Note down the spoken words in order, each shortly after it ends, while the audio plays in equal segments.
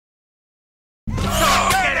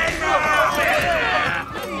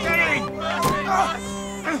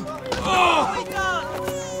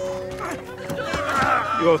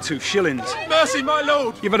You're 2 shillings. Mercy, my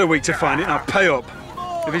lord! You've had a week to find it, now pay up.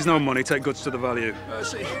 If he's no money, take goods to the value.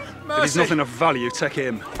 Mercy, If mercy! he's nothing of value, take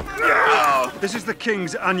him. This is the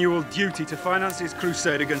king's annual duty to finance his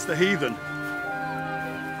crusade against the heathen.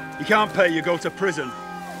 You can't pay, you go to prison.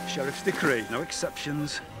 Sheriff's decree, no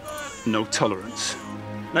exceptions, no tolerance.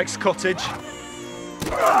 Next cottage.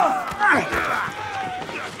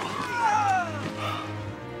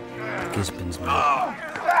 Gisborne's men.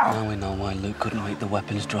 Now we know why Luke couldn't make the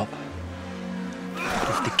weapons drop.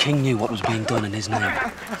 If the king knew what was being done in his name.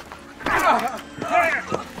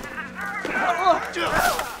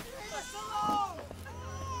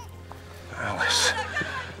 Alice.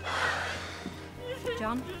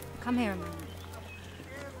 John, come here a moment.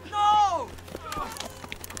 No!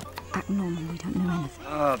 Act normal, we don't know anything.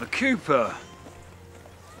 Ah, the Cooper.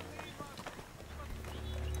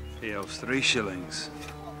 He owes 3 shillings.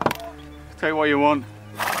 Tell you what you want.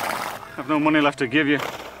 I've no money left to give you.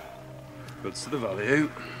 Goods to the value.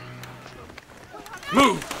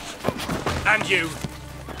 Move! And you!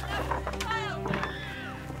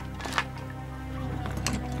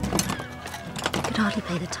 He could hardly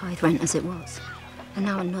pay the tithe rent as it was. And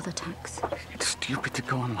now another tax. It's stupid to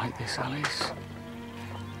go on like this, Alice.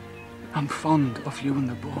 I'm fond of you and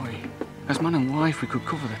the boy. As man and wife, we could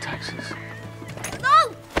cover the taxes.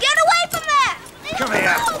 No! Get away from there! Come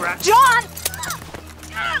here, brat. John!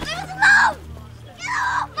 Leave us alone! Get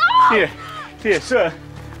off! No! Here, sir.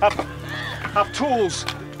 Have tools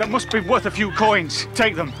that must be worth a few coins.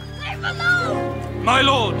 Take them. Leave us alone! My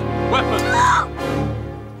lord! Weapon! No!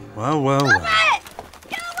 Well, well, well.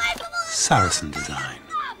 Get away from us! Saracen design.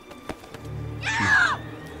 Get off!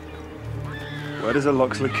 Where does a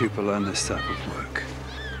Locksley Cooper learn this type of work?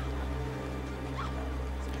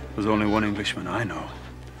 There's only one Englishman I know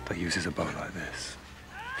that uses a bow like this.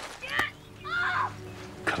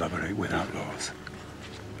 Collaborate with outlaws,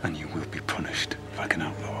 and you will be punished like an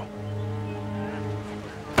outlaw.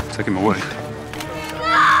 Take him away.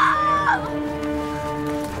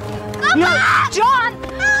 No! John!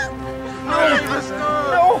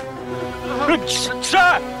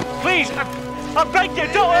 Sir, please, I beg you,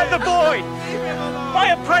 don't hurt the boy. My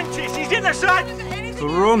apprentice, he's innocent.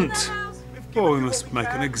 Brunt! Oh, we must make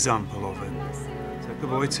an example of him. Take the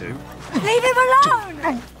boy too. Leave him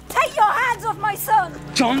alone! Take your hands off my son!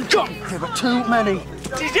 John! There are too many.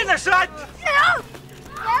 He's innocent. No!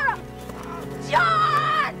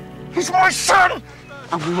 John! He's my son.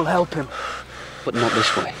 And we will help him. But not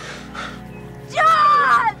this way.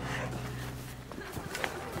 John!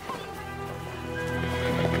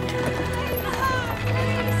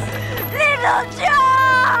 Little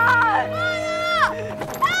John! Mother!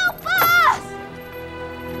 Help us!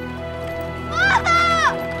 Mother!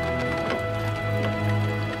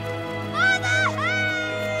 Mother,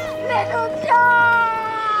 help! Little John!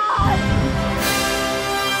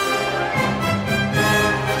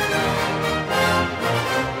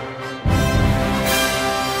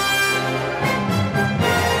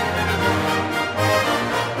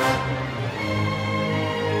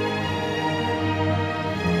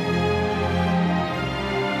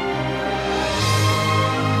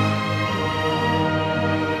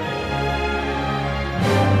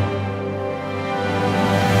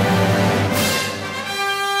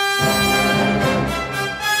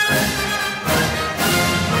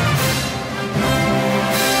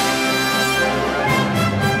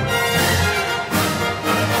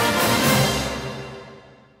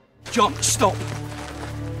 John, stop.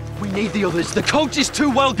 We need the others. The coach is too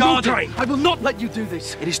well guarded. I will not let you do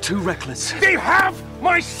this. It is too reckless. They have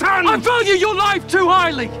my son! I value your life too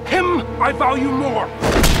highly. Him I value more!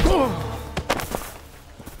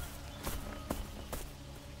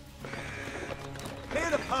 Clear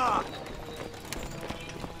the path!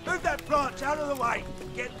 Move that branch out of the way!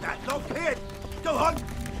 Get that log cleared! Go on!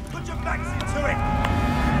 Put your backs into it!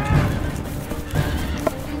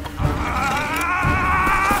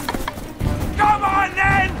 Come on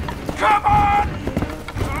then! Come on!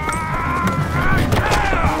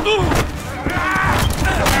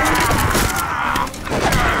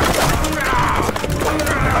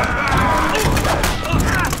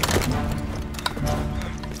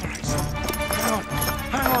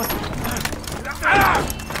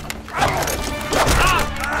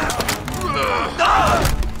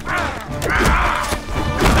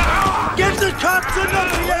 Get the captain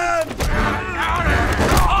of the end!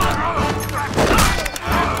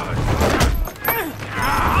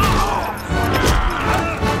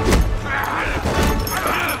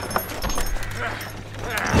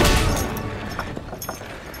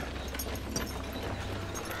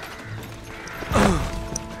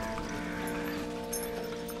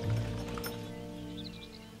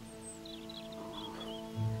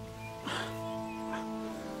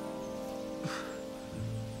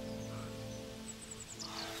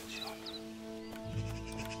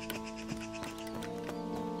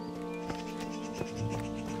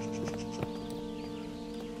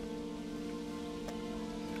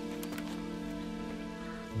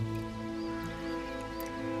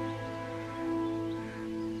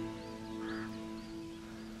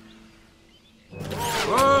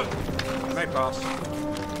 Whoa! May pass.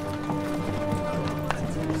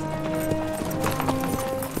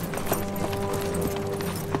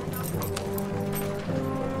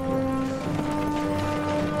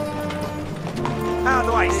 Out of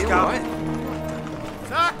the way, scum.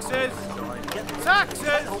 Taxes!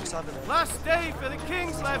 Taxes! Last day for the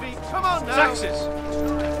King's levy. Come on now. Taxes!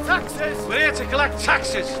 Taxes! We're here to collect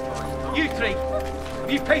taxes. You three,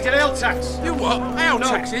 have you paid an ale tax? You what? Ale No,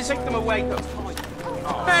 taxes? take them away.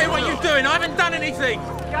 Hey, what are you doing? I haven't done anything.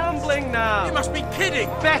 Gambling now. You must be kidding.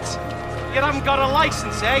 Bet you haven't got a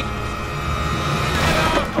license, eh?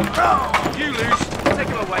 You lose. Take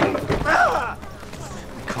them away.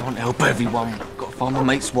 Can't help everyone. Got to find my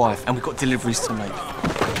mate's wife, and we've got deliveries to make.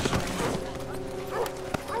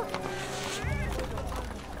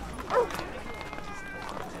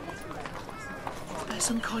 There's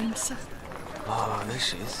some coins, sir. Oh, there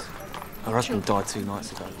she is. Her husband died 2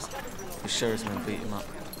 nights ago. The sheriff's men beat him up.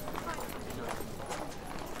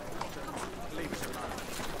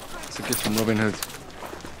 It's a gift from Robin Hood.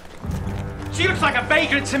 She looks like a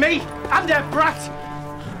vagrant to me, and a brat.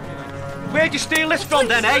 Where'd you steal this from,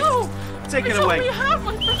 then, eh? No! Take it It's away. all we have.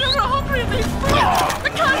 I'm never hungry in these brats. The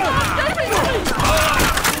can't gave it to me.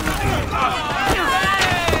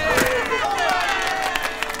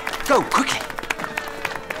 Go, quickly!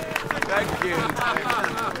 Thank you.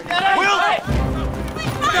 Will!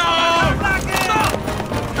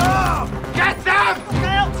 Get them!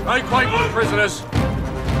 Make way for the prisoners.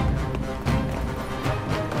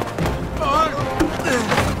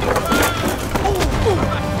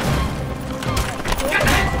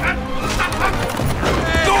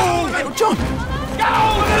 John!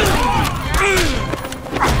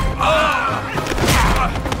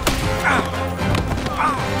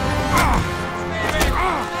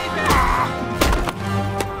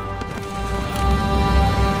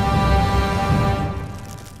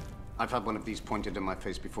 I've had one of these pointed in my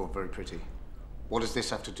face before, very pretty. What does this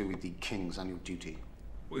have to do with the King's annual duty?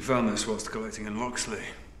 We found this whilst collecting in Loxley.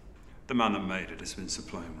 The man that made it has been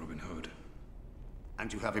supplying Robin Hood.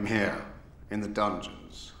 And you have him here, in the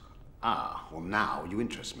dungeons. Ah, well now you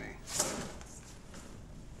interest me.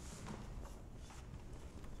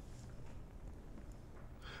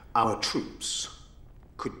 Our troops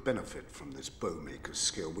could benefit from this bowmaker's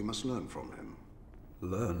skill. We must learn from him.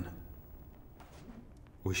 Learn?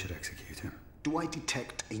 We should execute him. Do I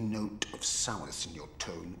detect a note of sourness in your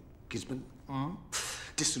tone, Gisborne?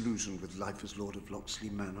 Disillusioned with life as Lord of Loxley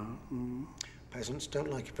Manor? Peasants don't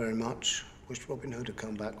like it very much. Wished Robin Hood had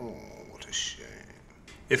come back. Oh, what a shame.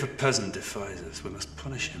 If a peasant defies us, we must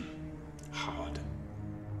punish him hard.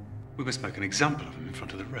 We must make an example of him in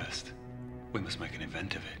front of the rest. We must make an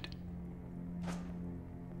event of it.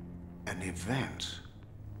 An event?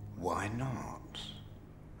 Why not?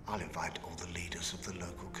 I'll invite all the leaders of the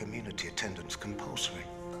local community. Attendance compulsory.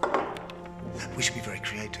 We should be very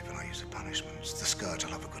creative in our use of punishments. The scourge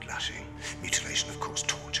will have a good lashing. Mutilation, of course,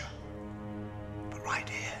 torture. But right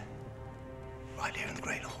here in the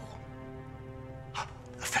Great Hall,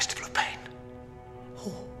 a festival of pain.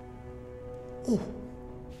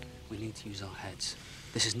 We need to use our heads.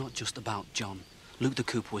 This is not just about John. Luke the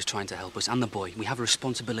Cooper was trying to help us, and the boy. We have a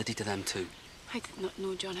responsibility to them too. I did not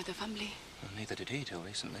know John had a family. Well, neither did he till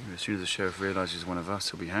recently. As soon as the sheriff realises one of us,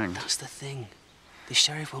 he'll be hanged. That's the thing. The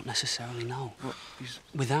sheriff won't necessarily know. What?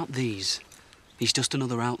 Without these, he's just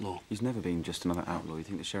another outlaw. He's never been just another outlaw. You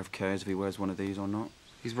think the sheriff cares if he wears one of these or not?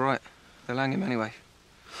 He's right. They'll hang him anyway.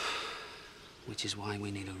 Which is why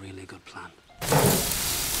we need a really good plan.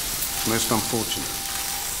 Most unfortunate.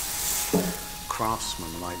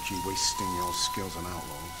 Craftsmen like you wasting your skills on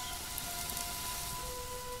outlaws.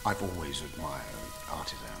 I've always admired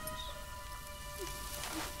artisans.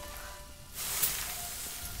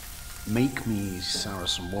 Make me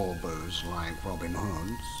Saracen warbows like Robin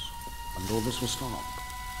Hood's, and all this will stop.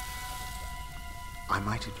 I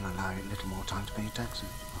might even allow you a little more time to pay your taxes.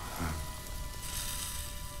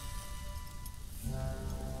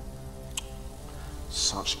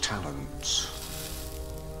 Such talent,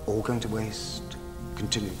 all going to waste.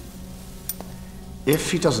 Continue.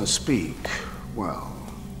 If he doesn't speak, well,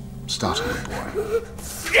 start him, boy.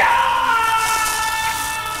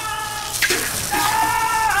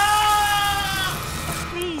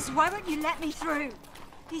 Please, why won't you let me through?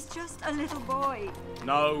 He's just a little boy.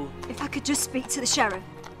 No. If I could just speak to the sheriff.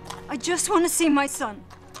 I just want to see my son.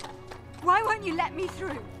 Why won't you let me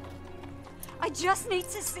through? I just need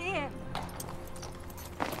to see him.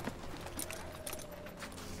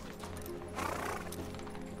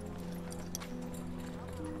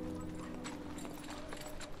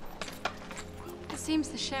 seems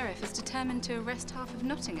the sheriff is determined to arrest half of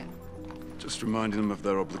Nottingham. Just reminding them of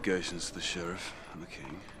their obligations to the sheriff and the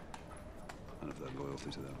king, and of their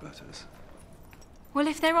loyalty to their betters. Well,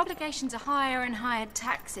 if their obligations are higher and higher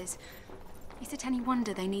taxes, is it any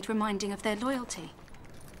wonder they need reminding of their loyalty?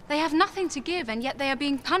 They have nothing to give, and yet they are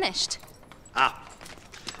being punished. Ah,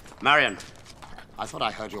 Marion. I thought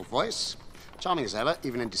I heard your voice. Charming as ever,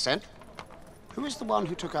 even in dissent. Who is the one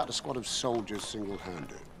who took out a squad of soldiers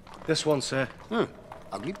single-handed? This one, sir.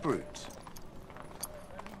 Ugly brute.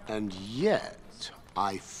 And yet,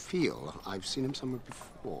 I feel I've seen him somewhere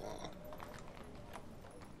before.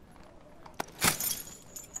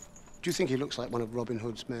 Do you think he looks like one of Robin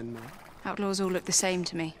Hood's men, Mary? Outlaws all look the same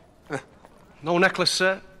to me. No necklace,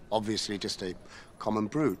 sir? Obviously just a common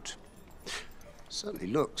brute. Certainly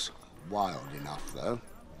looks wild enough, though.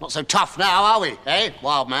 Not so tough now, are we, eh,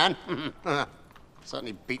 wild man?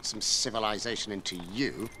 Certainly beat some civilization into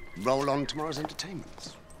you. Roll on tomorrow's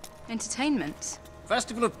entertainments. Entertainments?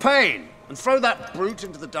 Festival of Pain. And throw that brute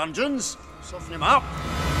into the dungeons. Soften him up.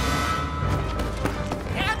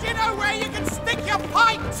 How do you know where you can stick your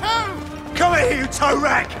pipe to? Come here, you toe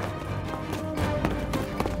rag!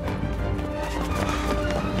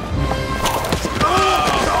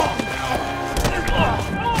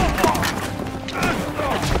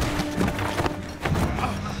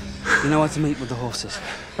 You know where to meet with the horses?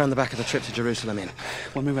 Round the back of the trip to Jerusalem Inn.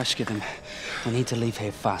 When we rescue them, we need to leave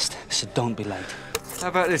here fast, so don't be late. How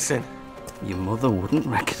about this then? Your mother wouldn't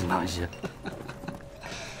recognise you.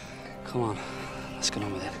 Come on, let's get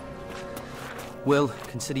on with it. Will,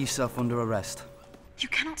 consider yourself under arrest. You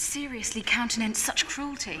cannot seriously countenance such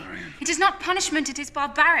cruelty. It is not punishment, it is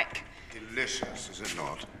barbaric. Delicious, is it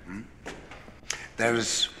not? Hmm? There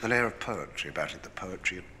is an air of poetry about it, the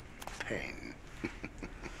poetry of pain.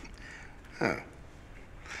 Oh.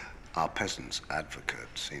 Our peasant's advocate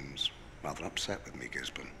seems rather upset with me,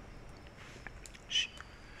 Gisborne. Shh.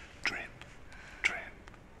 Drip, drip,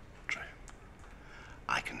 drip.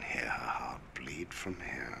 I can hear her heart bleed from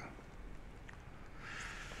here.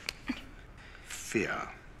 Fear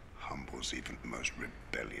humbles even the most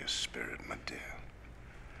rebellious spirit, my dear.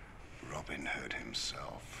 Robin Hood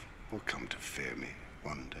himself will come to fear me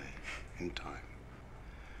one day in time.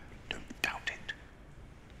 Don't doubt it.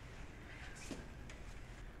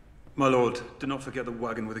 My lord, do not forget the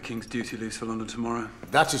wagon where the King's duty leaves for London tomorrow.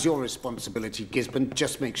 That is your responsibility, Gisborne.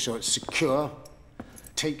 Just make sure it's secure.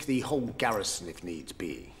 Take the whole garrison if needs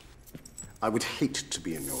be. I would hate to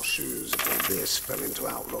be in your shoes if all this fell into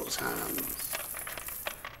outlaws' hands.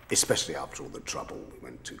 Especially after all the trouble we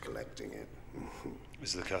went to collecting it.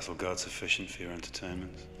 Is the castle guard sufficient for your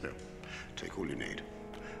entertainment? No. Take all you need.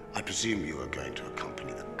 I presume you are going to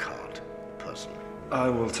accompany the cart personally. I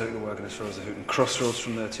will take the wagon as far as the Hooton Crossroads.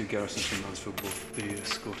 From there, 2 garrisons from Mansfield will be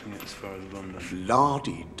escorting it as far as London.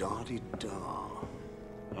 La-di-da-di-da.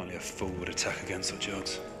 Only a fool would attack against such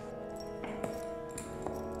odds.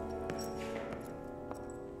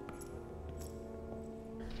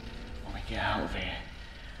 When we get out of here,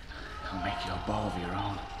 I'll make you a bow of your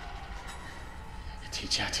own. And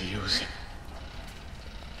teach you how to use it.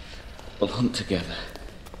 We'll hunt together.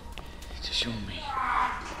 Just you and me.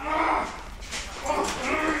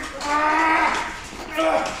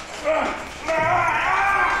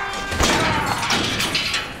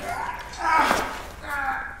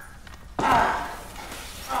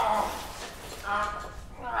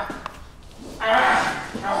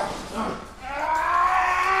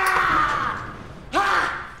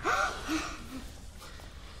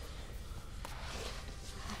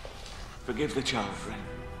 Forgive the child, friend.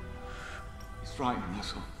 He's frightened,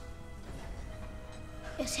 that's all.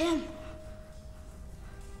 It's him.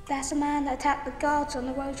 That's the man that attacked the guards on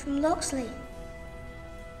the road from Locksley.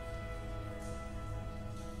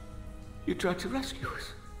 You tried to rescue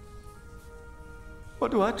us.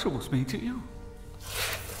 What do our troubles mean to you?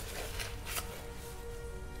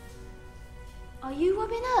 Are you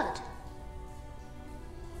Robin Hood?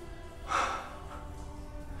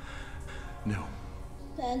 No.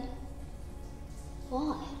 Then,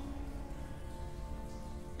 why?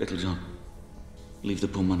 Little John, leave the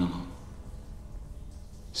poor man alone.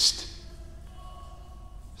 Shh.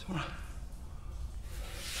 It's all right.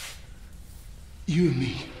 You and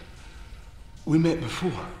me, we met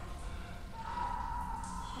before.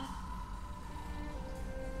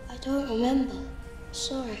 I don't remember.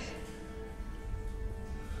 Sorry.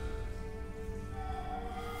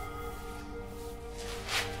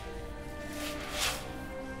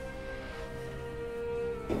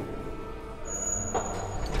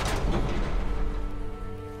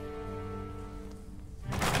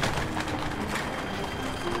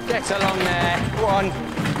 Get along there. Go on.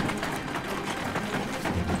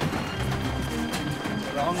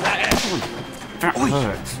 on there. That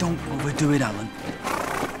hurts. Don't overdo it, Alan.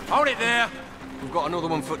 Hold it there. We've got another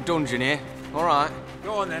 1 foot dungeon here. All right.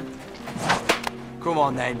 Go on then. Come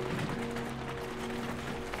on then.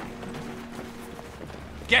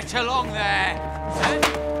 Get along there.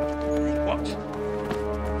 What?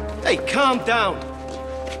 Hey, calm down.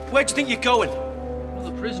 Where do you think you're going?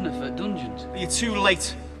 Another prisoner for dungeons. You're too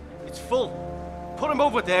late. It's full. Put him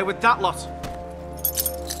over there with that lot.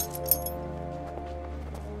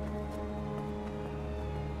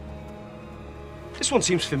 This one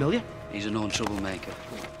seems familiar. He's a known troublemaker.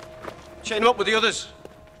 Chain him up with the others.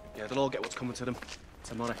 Yeah, they'll all get what's coming to them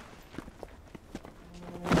tomorrow.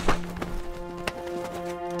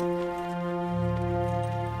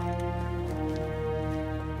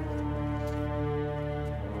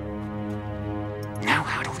 Now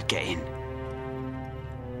how do we get in?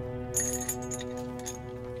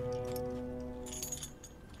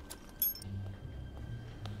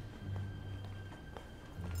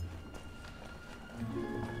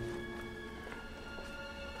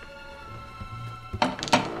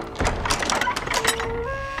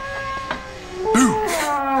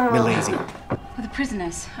 For the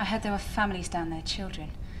prisoners, I heard there were families down there, children.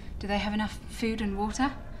 Do they have enough food and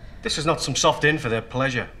water? This is not some soft inn for their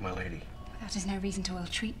pleasure, my lady. That is no reason to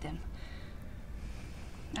ill-treat them.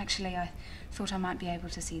 Actually, I thought I might be able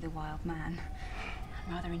to see the wild man.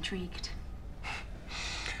 I'm rather intrigued.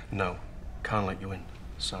 No, can't let you in.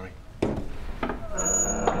 Sorry. I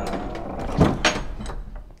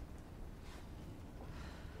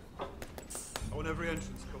want every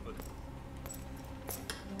entrance covered.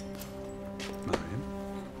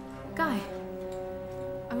 Guy,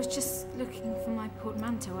 I was just looking for my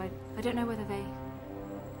portmanteau. I don't know whether they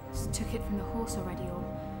took it from the horse already or...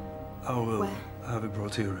 Oh, well, where? I have it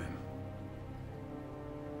brought to your room.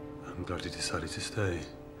 I'm glad you decided to stay.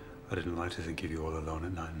 I didn't like to think of you all alone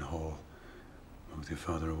at night in the hall, with your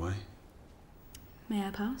father away. May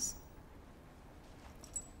I pass?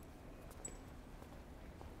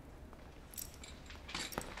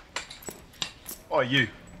 Oh, you.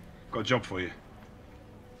 Got a job for you.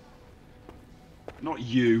 Not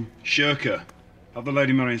you, Shirker. Have the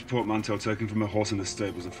Lady Marion's portmanteau taken from her horse in the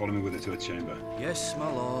stables and follow me with it to her chamber. Yes, my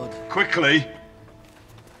lord. Quickly!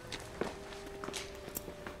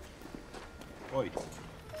 Oi.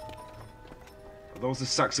 Are those the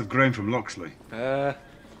sacks of grain from Loxley? Yeah.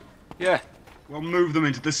 Well, move them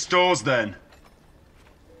into the stores then.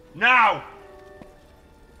 Now!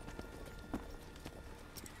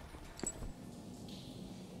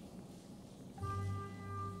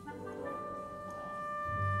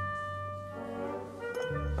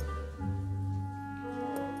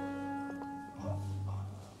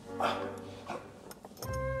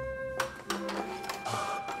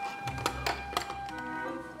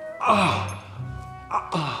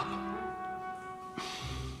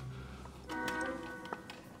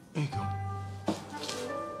 There you go.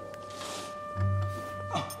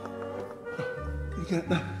 You get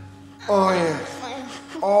that? Oh, yeah.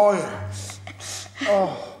 Oh, yeah.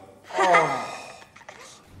 Oh. Oh.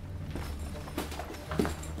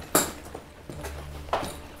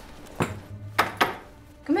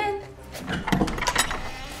 Come in.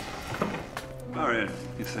 Marion,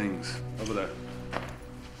 your things. Over there.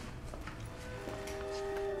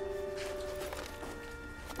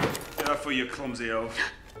 Get out for you clumsy elf.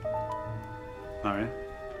 Marion?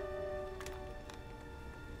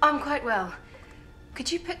 I'm quite well.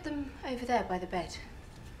 Could you put them over there by the bed?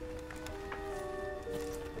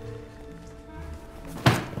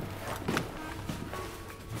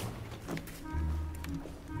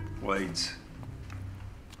 Wait.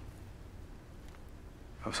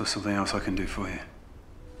 Perhaps there's something else I can do for you.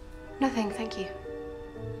 Nothing, thank you.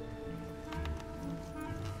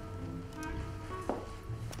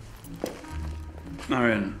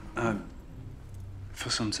 Marion, for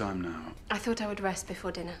some time now, I thought I would rest before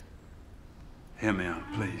dinner. hear me out,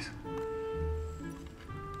 please.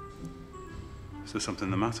 Is there something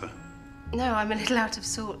the matter? No, I'm a little out of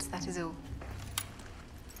sorts, that is all.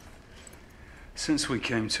 Since we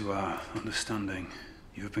came to our understanding,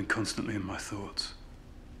 you have been constantly in my thoughts.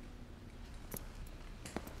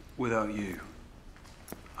 Without you,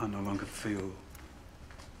 I no longer feel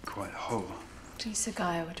quite whole. Please, Sir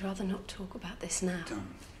Guy, I would rather not talk about this now.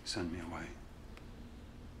 Don't send me away.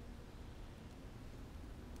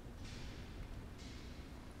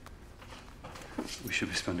 We should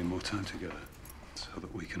be spending more time together so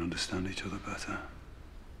that we can understand each other better.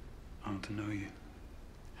 I want to know you.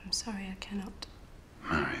 I'm sorry, I cannot.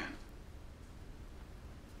 Marion,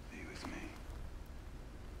 be with me.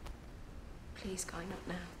 Please, Guy, not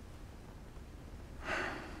now.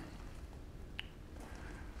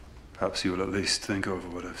 Perhaps you will at least think over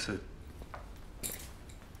what I've said.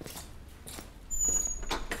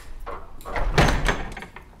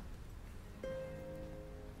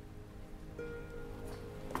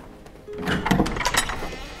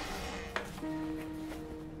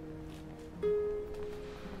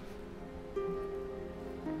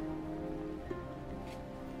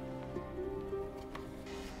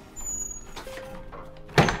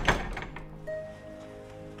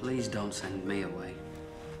 Please don't send me away.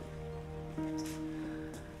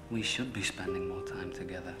 We should be spending more time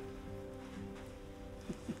together.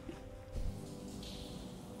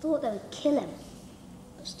 Thought they would kill him.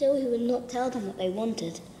 But still he would not tell them what they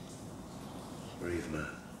wanted. Brave man.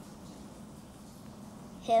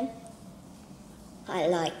 Him, I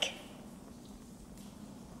like.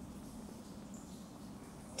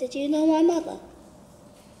 Did you know my mother?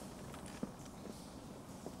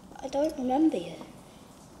 I don't remember you.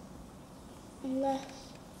 Unless...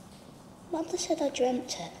 Mother said I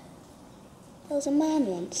dreamt it. There was a man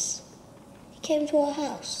once. He came to our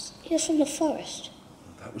house. He was from the forest.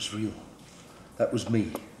 That was real. That was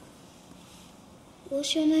me.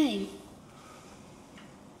 What's your name?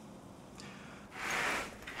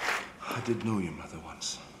 I did know your mother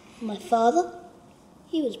once. My father?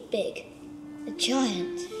 He was big. A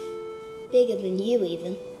giant. Bigger than you,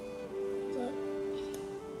 even. But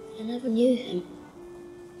I never knew him.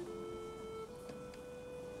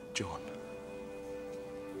 John.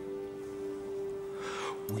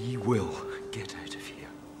 We will get out of here.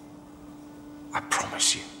 I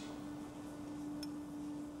promise you.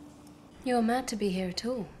 You're mad to be here at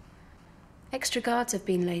all. Extra guards have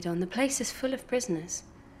been laid on. The place is full of prisoners.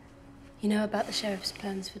 You know about the sheriff's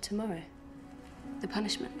plans for tomorrow? The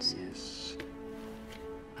punishments? Yes.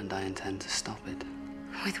 And I intend to stop it.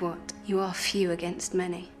 With what? You are few against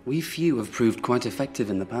many. We few have proved quite effective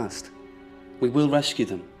in the past. We will rescue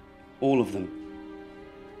them. All of them.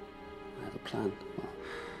 I have a plan. Well,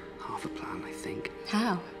 half a plan, I think.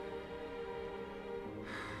 How?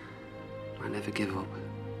 I never give up.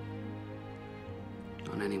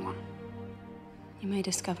 On anyone. You may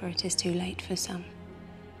discover it is too late for some.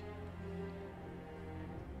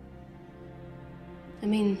 I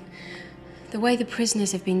mean, the way the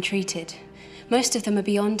prisoners have been treated, most of them are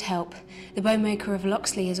beyond help. The bowmaker of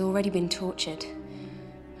Locksley has already been tortured.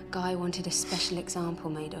 A guy wanted a special example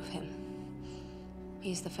made of him.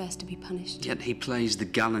 He is the first to be punished. Yet he plays the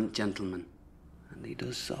gallant gentleman. And he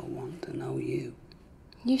does so want to know you.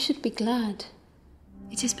 You should be glad.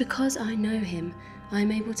 It is because I know him I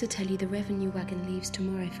am able to tell you the revenue wagon leaves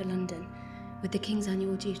tomorrow for London with the King's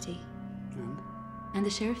annual duty. And the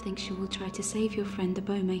sheriff thinks you will try to save your friend the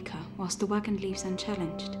bowmaker whilst the wagon leaves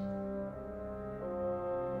unchallenged.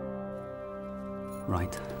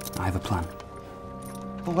 Right. I have a plan.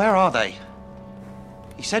 Well, where are they?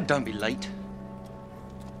 He said don't be late.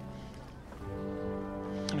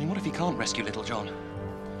 I mean, what if he can't rescue little John?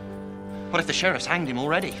 What if the sheriff's hanged him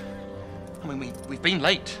already? I mean, we've been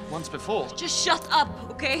late once before. Just shut up,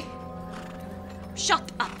 okay? Shut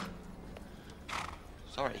up.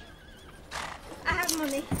 Sorry. I have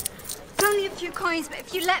money. It's only a few coins, but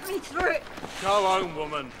if you let me through it... Go home,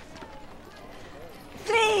 woman.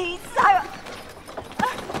 Please, I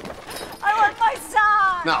want my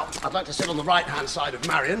son! Now, I'd like to sit on the right-hand side of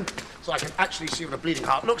Marion, so I can actually see what a bleeding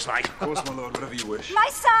heart looks like. Of course, my lord, whatever you wish. My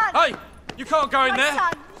son! Hey! You can't go in there! My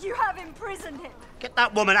son, you have imprisoned him. Get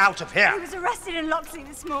that woman out of here! He was arrested in Locksley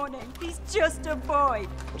this morning. He's just a boy.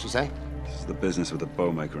 What'd she say? This is the business with the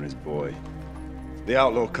bowmaker and his boy. The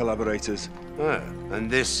outlaw collaborators. Oh,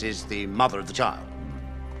 and this is the mother of the child.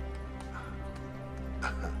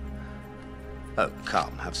 Oh,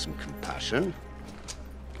 come, have some compassion.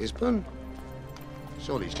 Gisborne,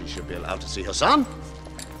 surely she should be allowed to see her son.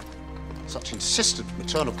 Such insistent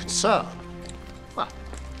maternal concern. Well,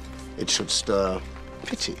 it should stir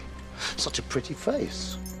pity. Such a pretty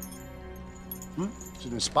face.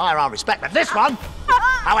 Should inspire our respect. But this one,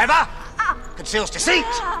 however, conceals deceit,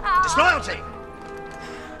 disloyalty.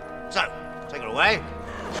 So, take her away.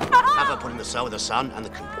 Have her put in the cell with her son and the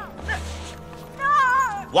cooper.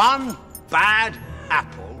 One bad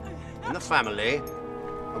apple in the family,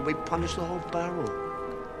 and we punish the whole barrel.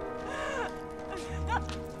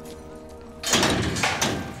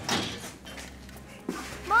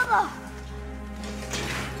 Mother!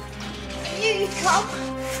 You come!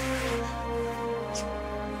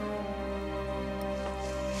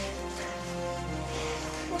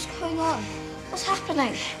 What's going on? What's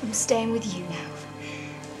happening? I'm staying with you now.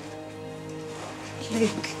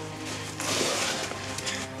 Luke.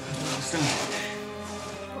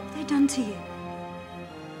 What have they done to you?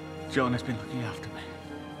 John has been looking after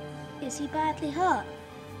me. Is he badly hurt?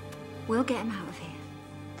 We'll get him out of here.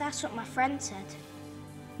 That's what my friend said.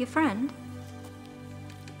 Your friend?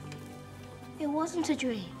 It wasn't a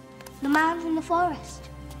dream. The man from the forest.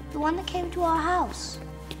 The one that came to our house.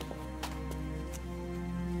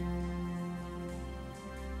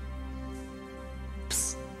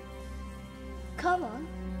 Psst. Come on.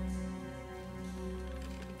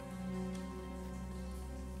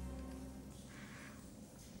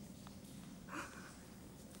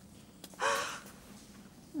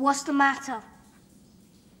 What's the matter?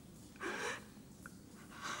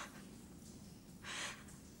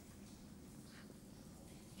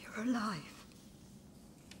 You're alive.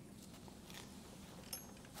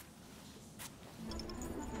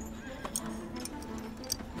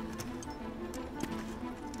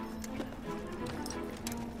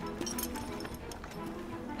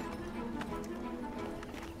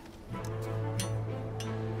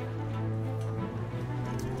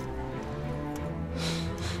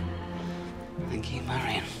 Thank you,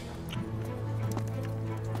 Marion.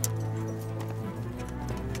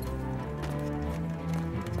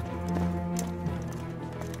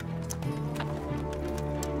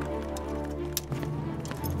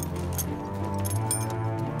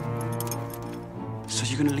 So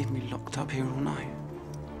you're gonna leave me locked up here all night?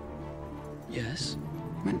 Yes?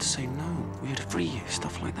 You meant to say no. We had to free you,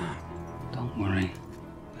 stuff like that. Don't worry.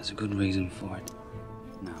 There's a good reason for it.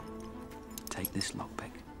 Now, take this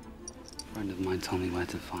lockpick. A friend of mine told me where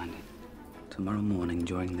to find it. Tomorrow morning,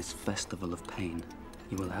 during this festival of pain,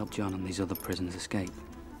 you will help John and these other prisoners escape.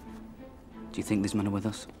 Do you think these men are with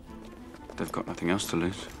us? They've got nothing else to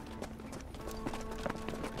lose.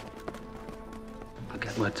 I'll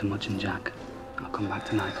get word to Mudge and Jack. I'll come back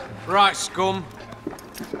tonight. Right, scum.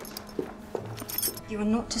 You are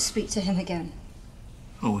not to speak to him again.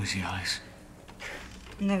 Who is he, Alice?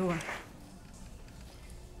 No one.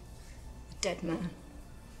 A dead man.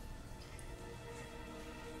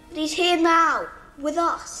 But he's here now, with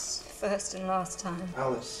us. First and last time.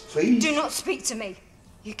 Alice, please. Do not speak to me.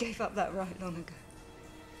 You gave up that right long ago.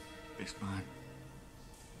 This man.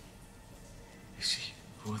 Is he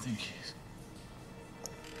who I think he is?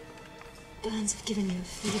 Burns have given you a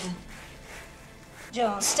fever.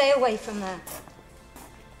 John, stay away from there.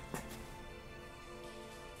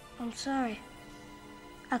 I'm sorry.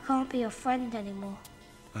 I can't be your friend anymore.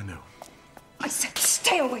 I know. I said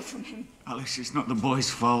stay away from him. Alice, it's not the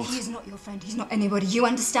boy's fault. He is not your friend. He's not anybody. You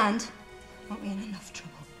understand? Aren't we in enough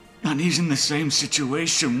trouble? And he's in the same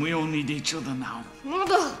situation. We all need each other now.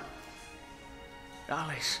 Mother!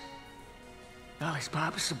 Alice. Alice,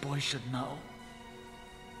 perhaps the boy should know.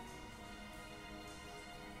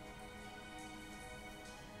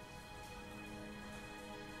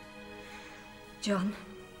 John.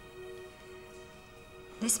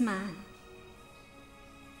 This man.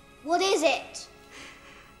 What is it?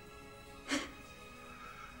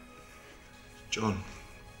 John,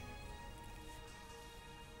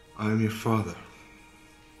 I am your father.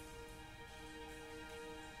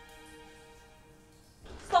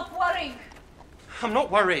 Stop worrying. I'm not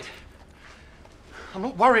worried. I'm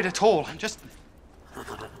not worried at all. I'm just...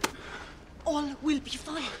 All will be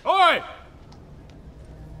fine. Oi!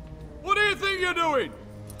 What do you think you're doing?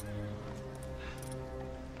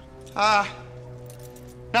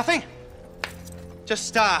 Nothing.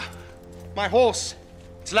 Just, my horse.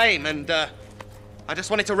 It's lame, and, I just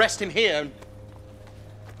wanted to rest him here, and...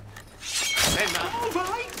 Then, All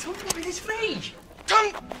right, it's me.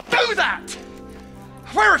 Don't do that!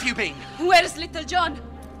 Where have you been? Where's little John?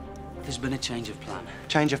 There's been a change of plan.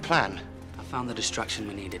 Change of plan? I found the distraction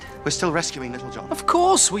we needed. We're still rescuing little John. Of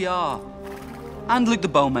course we are. And Luke the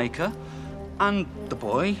Bowmaker, and the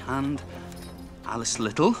boy, and Alice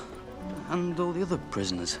Little, and all the other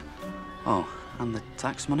prisoners. Oh, and the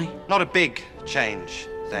tax money? Not a big change,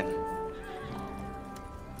 then.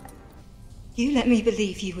 You let me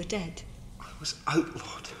believe you were dead. I was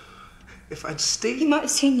outlawed. If I'd stayed... You might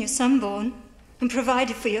have seen your son born and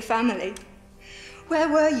provided for your family. Where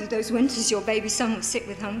were you those winters your baby son was sick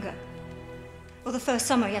with hunger? Or the first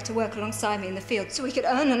summer he had to work alongside me in the field so he could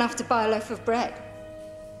earn enough to buy a loaf of bread?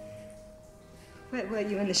 Where were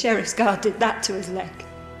you when the sheriff's guard did that to his leg?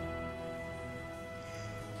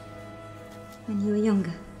 When you were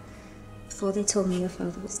younger, before they told me your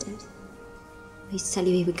father was dead, I used to tell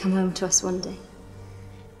you he would come home to us one day,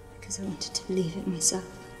 because I wanted to believe it myself.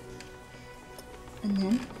 And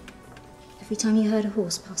then, every time you heard a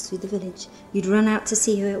horse pass through the village, you'd run out to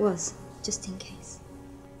see who it was, just in case.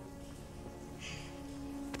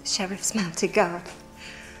 The sheriff's mounted guard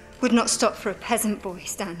would not stop for a peasant boy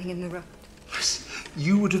standing in the road.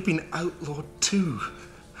 You would have been outlawed too.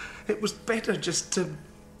 It was better just to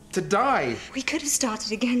To die. We could have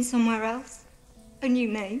started again somewhere else. A new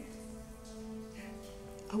name.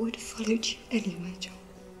 I would have followed you anywhere, John.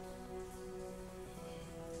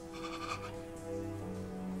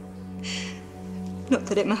 Not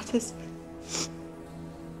that it matters.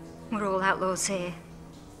 We're all outlaws here,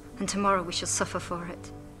 and tomorrow we shall suffer for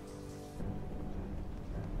it.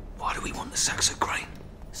 Why do we want the sacks of grain?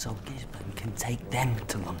 So Gisborne can take them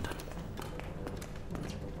to London.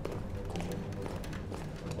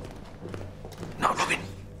 No, Robin.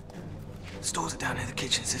 The stores are down here, the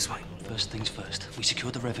kitchen's this way. First things first, we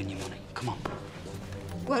secure the revenue money. Come on.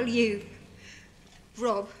 Well, you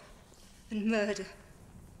rob and murder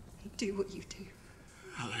and do what you do.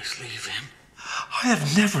 Alice, leave him. I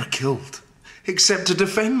have never killed, except to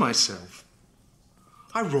defend myself.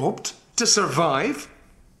 I robbed to survive.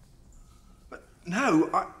 But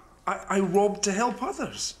now I robbed to help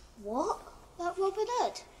others. What? Like Robin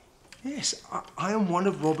Hood? Yes, I am one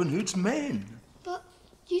of Robin Hood's men. But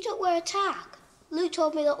you don't wear a tag. Lou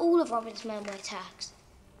told me that all of Robin's men wear tags.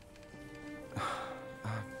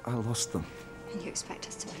 I lost them. And you expect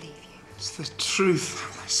us to believe you? It's the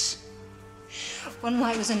truth, Alice. One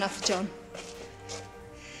lie was enough, John.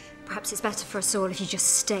 Perhaps it's better for us all if you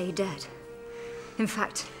just stay dead. In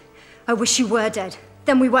fact, I wish you were dead.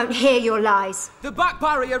 Then we won't hear your lies. The back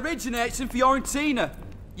parry originates in Fiorentina.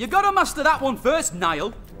 You gotta master that one first,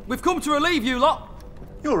 Niall. We've come to relieve you lot.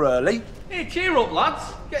 You're early. Hey, cheer up, lads.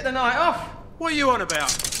 Get the night off. What are you on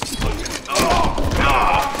about?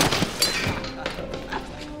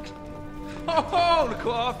 Oh, look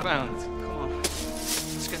what I found. Come on,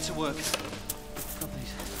 let's get to work.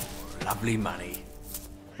 Lovely money.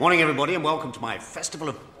 Morning, everybody, and welcome to my Festival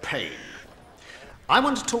of Pain. I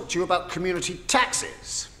want to talk to you about community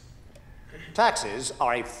taxes. Taxes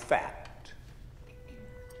are a fact.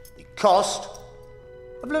 The cost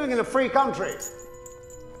of living in a free country.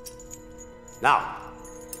 Now,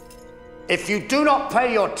 if you do not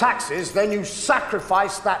pay your taxes, then you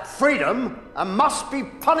sacrifice that freedom and must be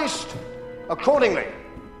punished accordingly.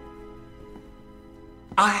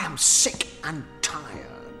 I am sick and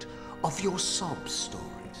tired of your sob stories.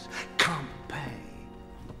 Can't pay.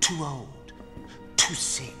 Too old. Too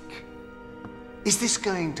sick. Is this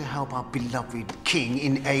going to help our beloved king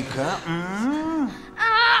in Acre?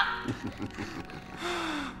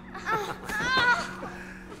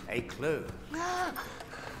 A clue.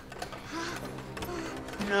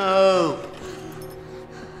 No.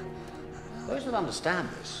 Those that understand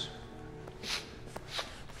this,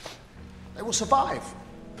 they will survive.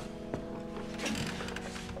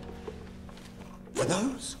 For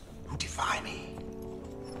those who defy me,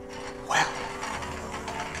 well,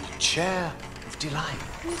 the chair of delight.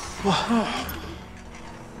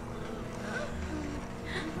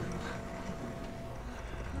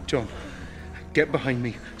 John, get behind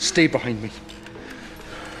me. Stay behind me.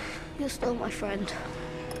 You're still my friend.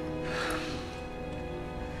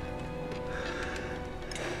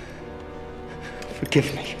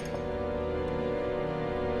 Forgive me.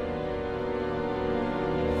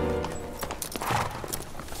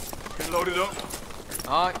 Get loaded up.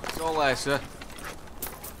 Aye, it's all there, sir.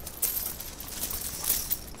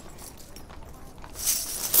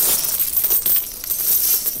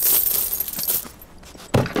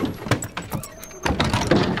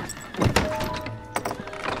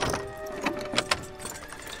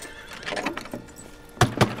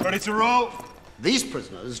 Ready to roll? These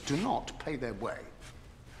prisoners do not pay their way.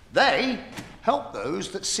 They help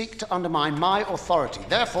those that seek to undermine my authority.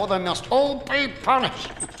 Therefore, they must all be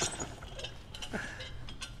punished.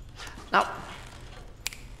 Now,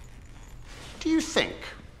 do you think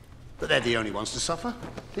that they're the only ones to suffer?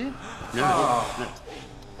 Do you? No.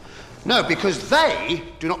 No, because they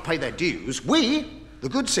do not pay their dues. We, the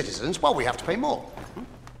good citizens, well, we have to pay more.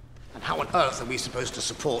 And how on earth are we supposed to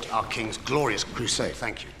support our king's glorious crusade?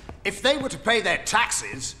 Thank you. If they were to pay their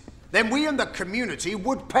taxes, then we and the community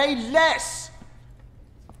would pay less.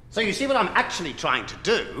 So you see, what I'm actually trying to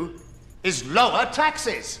do is lower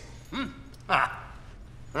taxes.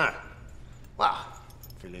 Well,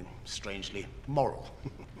 feeling strangely moral.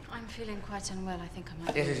 I'm feeling quite unwell. I think I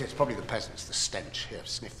might. It's probably the peasants. The stench. Here,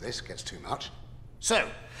 sniff this. Gets too much. So,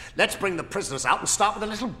 let's bring the prisoners out and start with a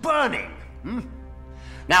little burning.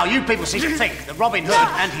 Now, you people seem to think that Robin Hood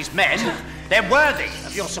and his men, they're worthy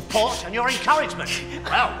of your support and your encouragement.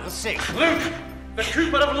 Well, we'll see. Luke, the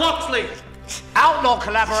Cooper of Locksley. Outlaw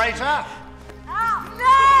collaborator.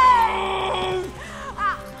 No!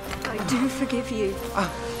 I do forgive you.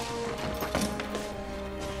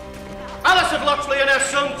 Alice of Locksley and her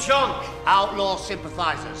son, John. Outlaw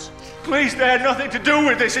sympathizers. Please, they had nothing to do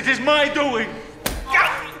with this. It is my doing.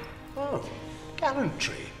 Oh,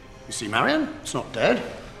 gallantry. You see, Marion? It's not dead.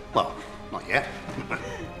 Well, not yet.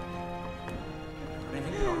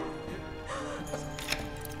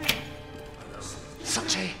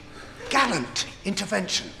 Such a gallant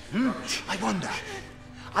intervention. I wonder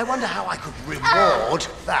how I could reward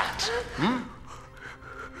that.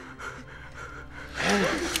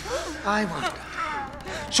 I wonder.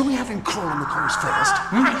 Shall we have him crawl on the corners first?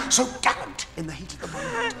 So gallant in the heat of the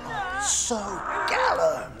moment. Oh, so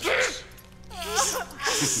gallant.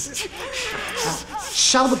 Now,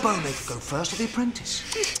 shall the bowmaker go first or the apprentice?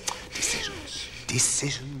 Decisions.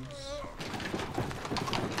 Decisions.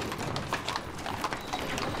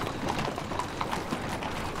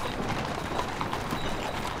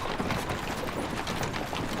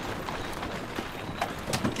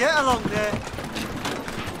 Get along there.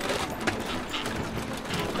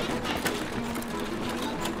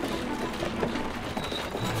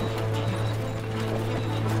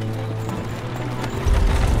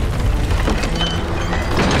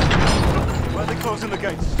 Why are they closing the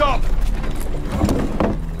gate? Stop!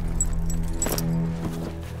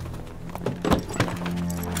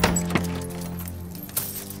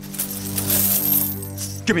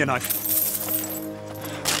 Give me a knife.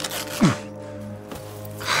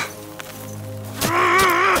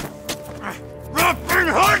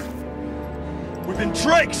 We've been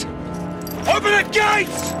tricked! Open the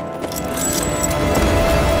gates!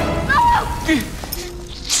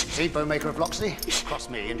 See, bowmaker of Locksley? Cross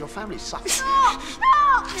me and your family sucks.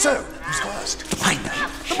 So, who's first? I know.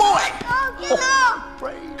 The boy! Oh,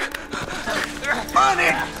 brave. Burn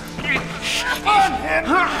him! Burn him!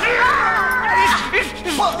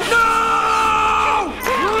 No!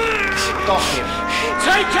 Stop him.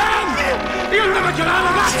 Take him! You'll never get out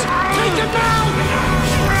of that! Take him now!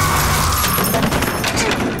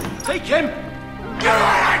 Take him! You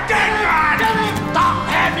are a dead man! Stop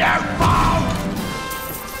him, you fool!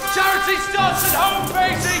 Charity starts at home,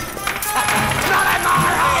 Basie! Not in my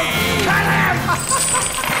home! Kill him!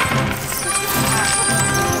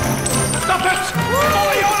 Stop it!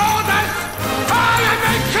 Follow your orders! I am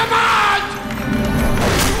in command!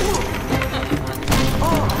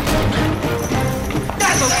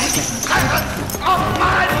 Of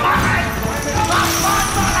my money! Of my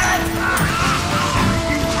money!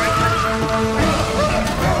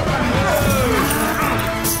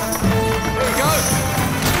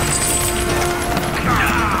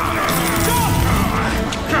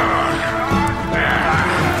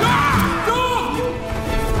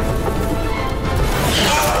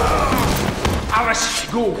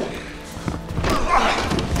 Go!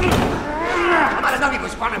 I might have known it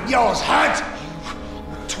was one of yours, Hurt!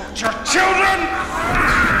 Torture children!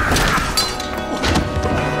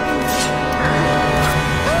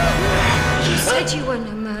 You said you were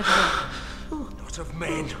no murderer. Not of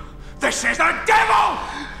men. This is the devil!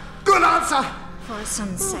 Good answer! For a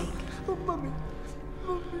son's sake.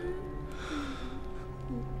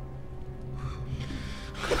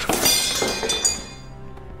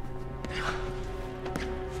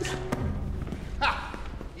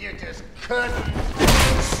 You just couldn't.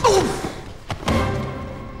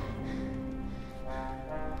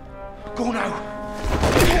 Go now.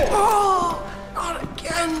 Oh, not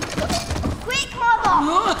again. Quick,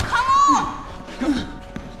 Mother! Come on!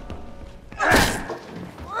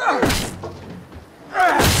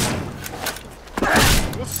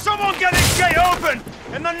 Will someone get this gate open?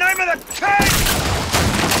 In the name of the king!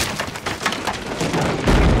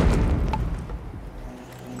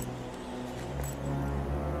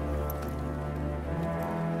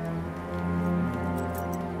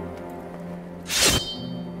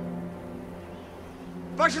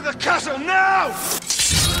 Back to the castle now!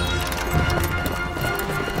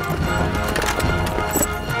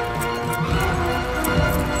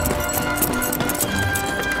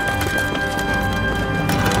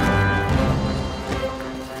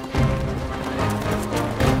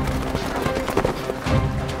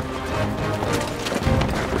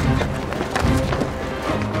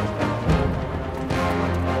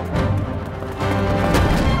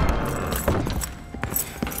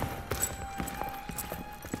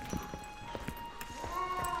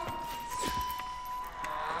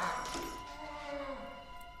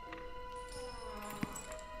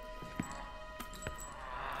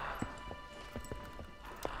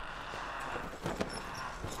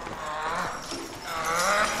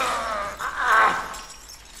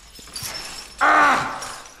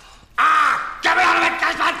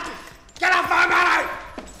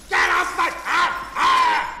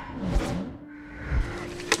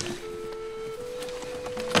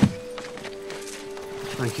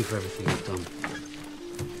 Thank you for everything you've done.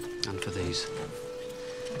 And for these.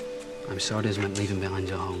 I'm sorry this meant leaving behind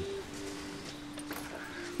your home.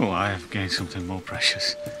 Well, I have gained something more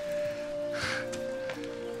precious.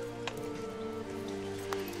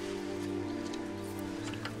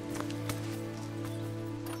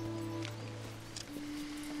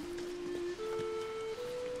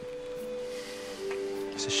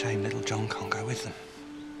 It's a shame little John can't go with them.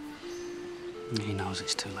 He knows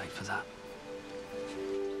it's too late for that.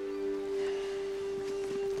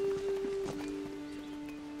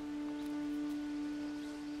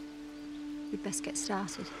 We'd best get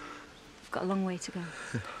started. We've got a long way to go.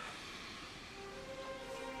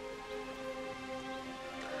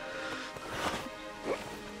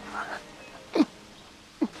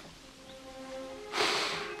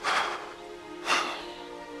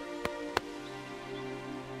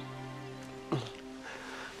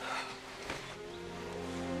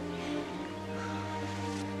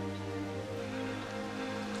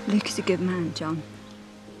 Luke is a good man, John.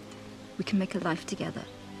 We can make a life together.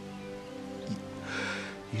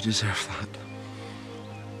 You deserve that.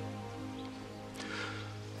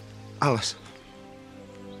 Alice.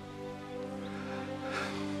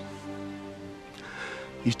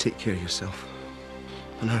 You take care of yourself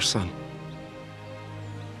and our son.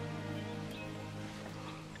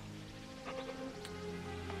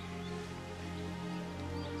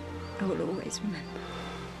 I will always remember.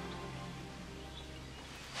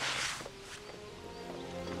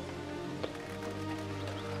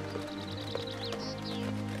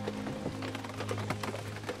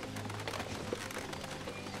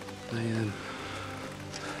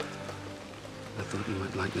 I thought you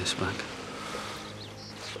might like this back.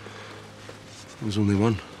 There's only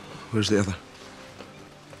one. Where's the other?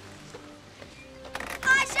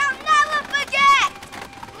 I shall never forget!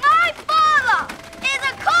 My father is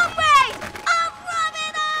a comrade of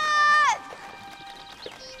Robin Hood!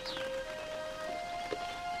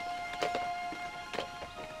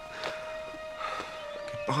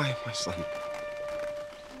 Goodbye, my son.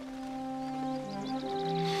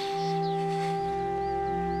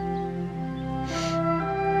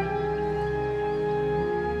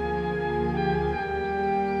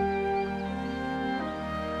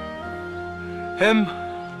 Him,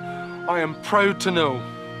 I am proud to know.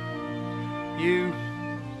 You,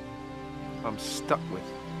 I'm stuck with.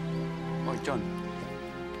 Why, John?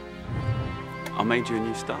 I made you a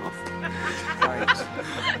new staff. Thanks.